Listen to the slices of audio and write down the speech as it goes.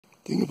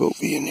Thing about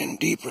being in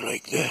deeper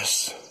like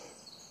this,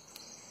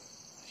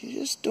 you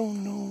just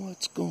don't know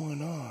what's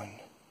going on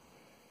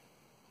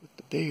with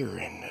the bear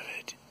end of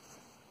it.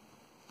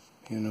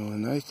 You know,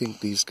 and I think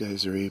these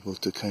guys are able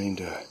to kind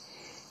of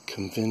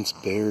convince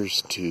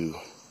bears to,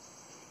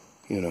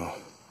 you know,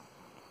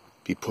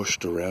 be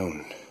pushed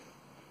around,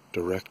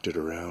 directed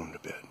around a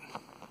bit.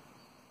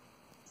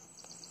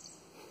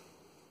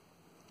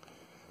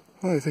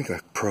 Well, I think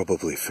I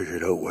probably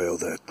figured out while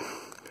that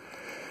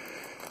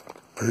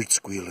bird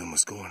squealing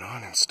was going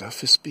on and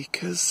stuff is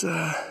because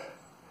I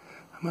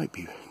might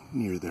be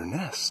near their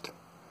nest.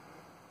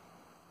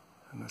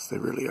 Unless they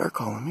really are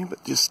calling me,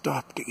 but just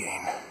stopped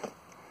again.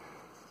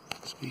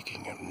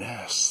 Speaking of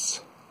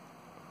nests.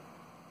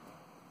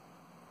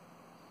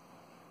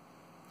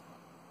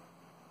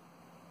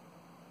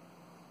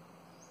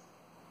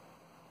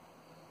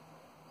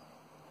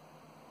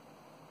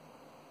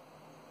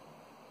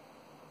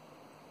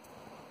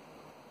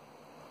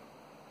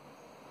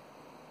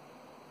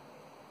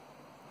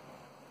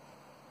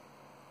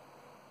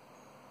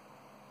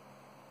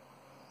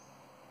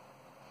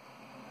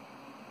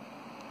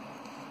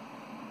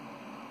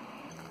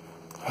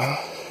 Well,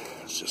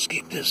 let's just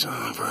keep this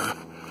on for a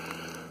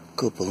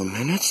couple of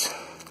minutes.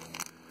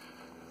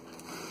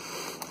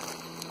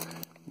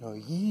 Now,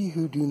 ye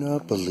who do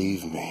not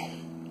believe me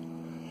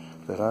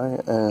that I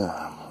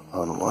am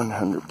on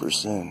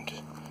 100%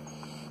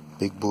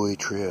 Big Boy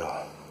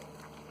Trail,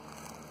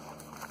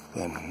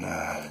 then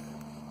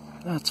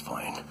that's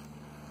fine.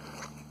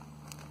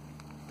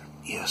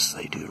 Yes,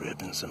 they do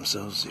ribbons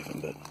themselves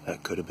even, but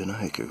that could have been a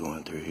hiker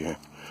going through here.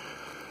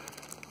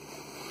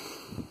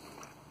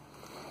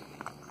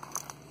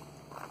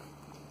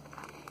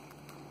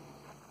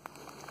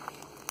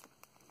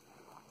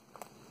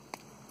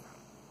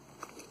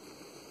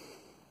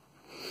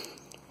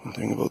 One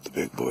thing about the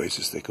big boys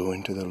is they go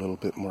into the little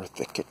bit more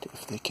thicket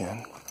if they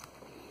can.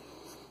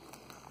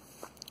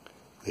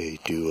 They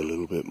do a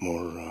little bit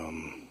more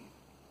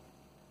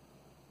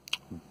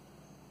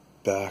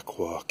back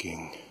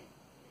walking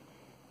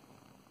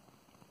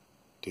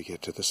to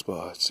get to the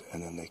spots,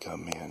 and then they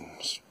come in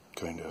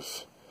kind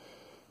of,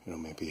 you know,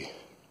 maybe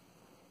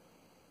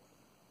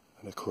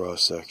in a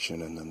cross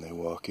section, and then they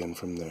walk in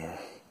from there.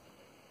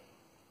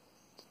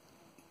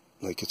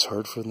 Like, it's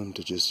hard for them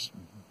to just,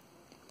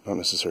 not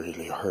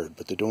necessarily hard,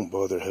 but they don't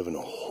bother having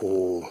a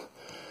whole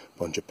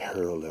bunch of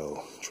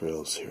parallel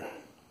trails here.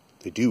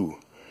 They do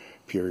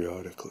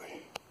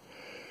periodically,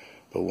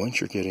 but once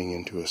you're getting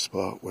into a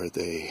spot where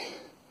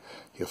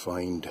you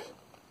find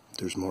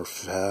there's more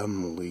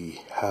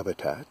family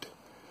habitat,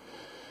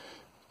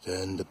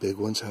 then the big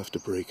ones have to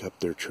break up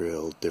their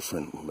trail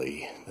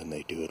differently than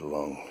they do it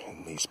along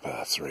in these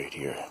paths right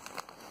here.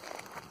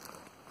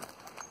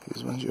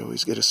 These ones, you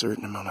always get a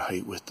certain amount of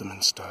height with them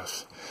and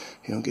stuff.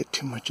 You don't get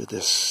too much of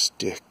this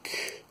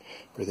stick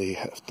where they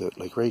have to,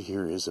 like right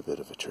here is a bit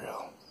of a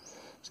trail.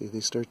 See,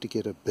 they start to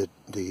get a bit,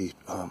 they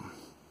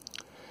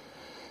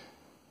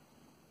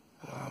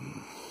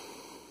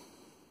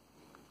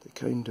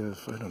kind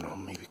of, I don't know,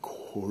 maybe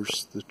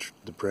course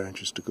the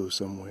branches to go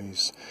some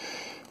ways.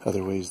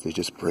 Other ways they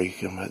just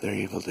break them, but they're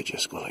able to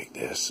just go like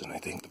this, and I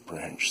think the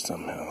branch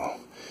somehow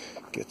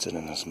gets it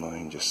in his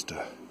mind just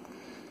to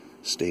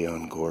stay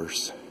on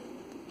course.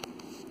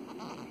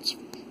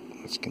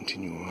 Let's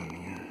continue on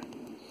here.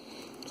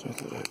 So I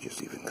thought I'd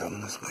just even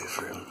come this way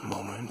for a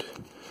moment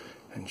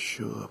and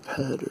show a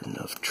pattern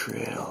of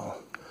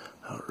trail,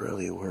 how it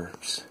really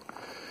works.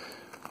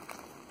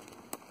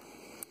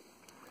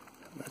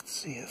 Let's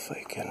see if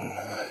I can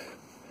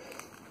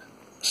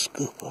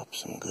scoop up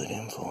some good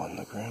info on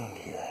the ground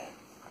here.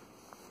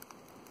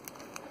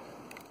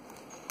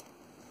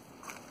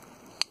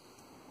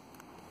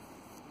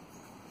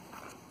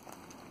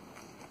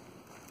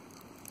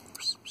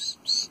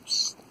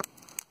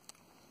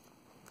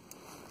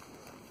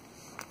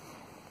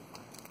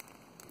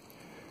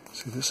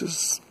 See, this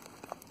is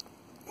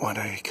what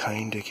I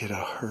kind of get a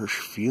harsh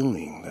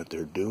feeling that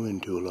they're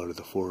doing to a lot of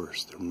the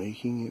forest. They're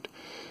making it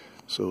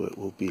so it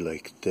will be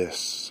like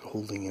this,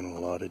 holding in a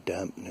lot of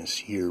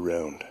dampness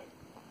year-round.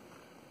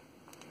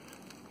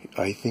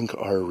 I think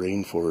our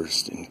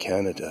rainforest in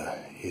Canada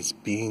is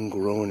being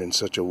grown in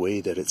such a way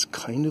that it's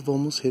kind of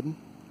almost hidden.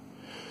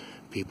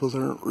 People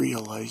aren't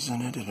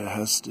realizing it, and it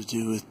has to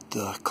do with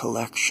the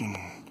collection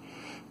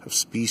of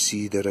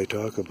species that I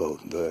talk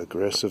about, the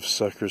aggressive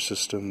sucker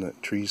system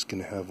that trees can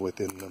have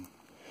within them.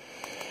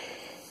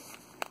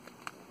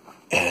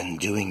 And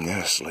doing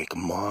this, like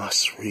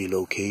moss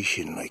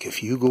relocation, like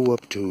if you go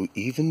up to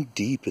even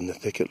deep in the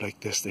thicket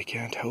like this, they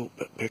can't help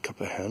but pick up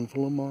a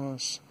handful of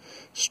moss,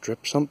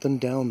 strip something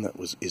down that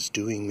is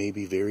doing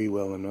maybe very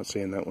well. I'm not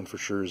saying that one for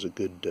sure is a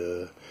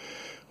good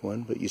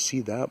one, but you see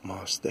that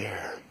moss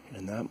there,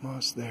 and that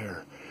moss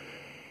there.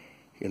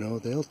 You know,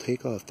 they'll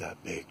take off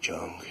that big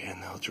chunk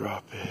and they'll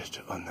drop it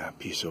on that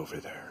piece over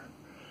there.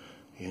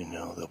 You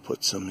know, they'll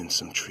put some in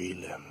some tree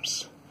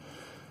limbs.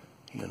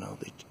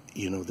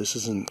 You know, this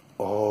isn't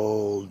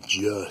all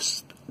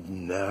just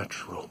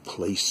natural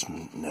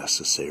placement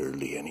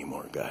necessarily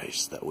anymore,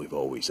 guys, that we've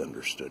always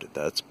understood it.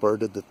 That's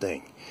part of the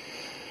thing.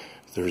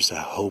 There's a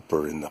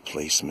helper in the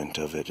placement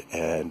of it,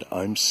 and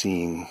I'm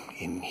seeing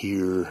in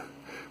here,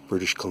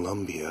 British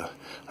Columbia,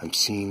 I'm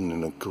seeing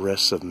an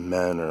aggressive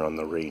manner on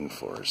the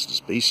rainforest,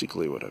 is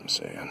basically what I'm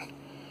saying.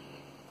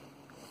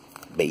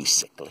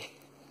 Basically.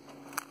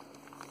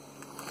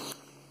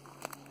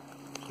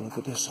 So look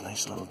at this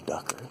nice little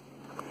ducker.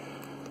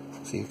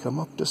 So you come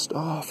up to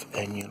stuff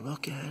and you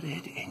look at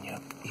it and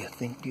you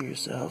think to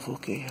yourself,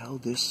 okay, how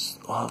this is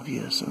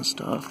obvious and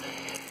stuff.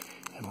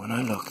 And when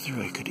I looked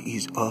through, I could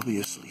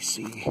obviously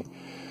see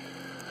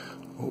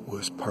what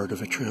was part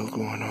of a trail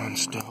going on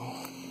still.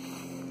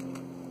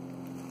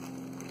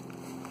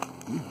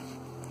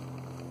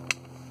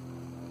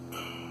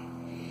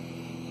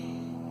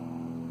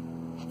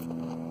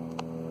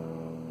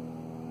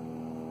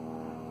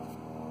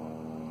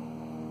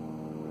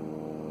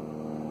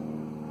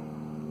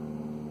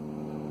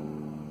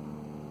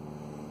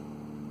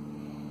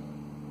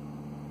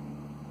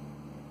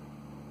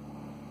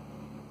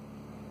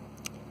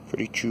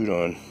 Pretty chewed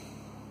on.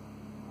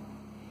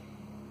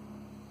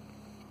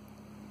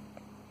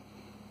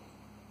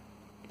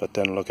 But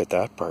then look at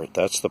that part.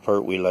 That's the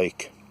part we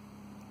like.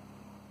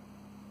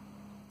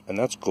 And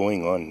that's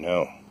going on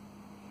now.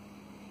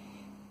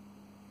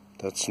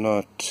 That's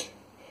not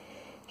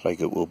like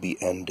it will be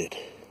ended.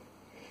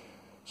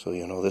 So,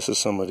 you know, this is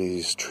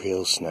somebody's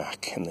trail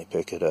snack, and they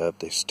pick it up,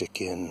 they stick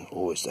in.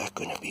 Oh, is that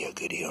going to be a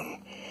goodie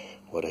on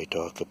what I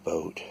talk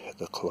about?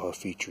 The claw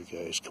feature,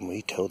 guys. Can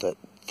we tell that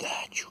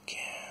you can?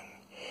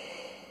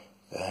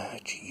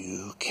 That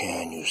you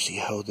can. You see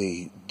how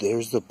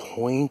there's the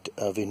point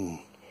of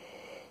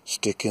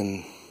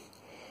sticking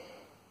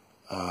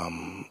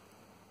the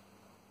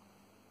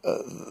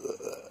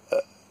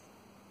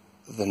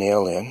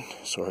nail in,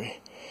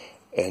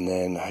 and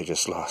then I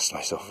just lost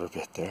myself for a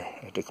bit there.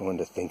 I had to go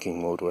into thinking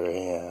mode where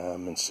I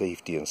am and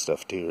safety and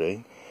stuff too,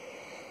 right?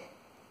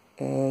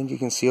 And you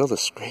can see all the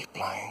scrape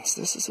lines.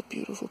 This is a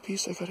beautiful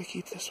piece. I gotta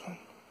keep this one.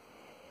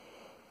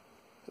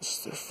 This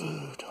is their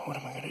food. What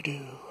am I gonna do?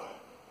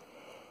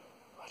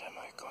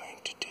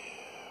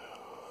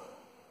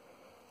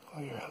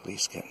 Well, you're at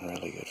least getting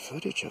really good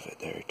footage of it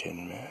there,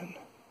 Tinman.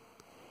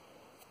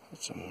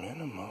 That's a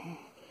minimum.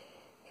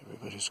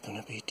 Everybody's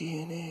gonna be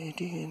DNA,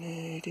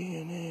 DNA,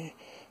 DNA.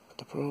 But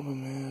the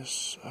problem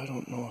is, I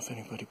don't know if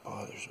anybody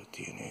bothers with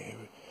DNA.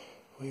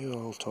 We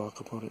all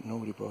talk about it,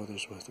 nobody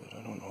bothers with it.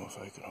 I don't know if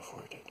I can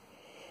afford it.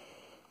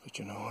 But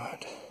you know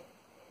what?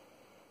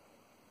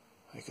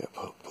 I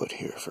got put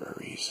here for a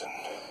reason.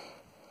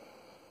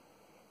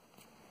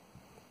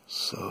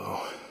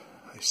 So,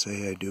 I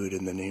say I do it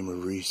in the name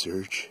of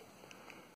research.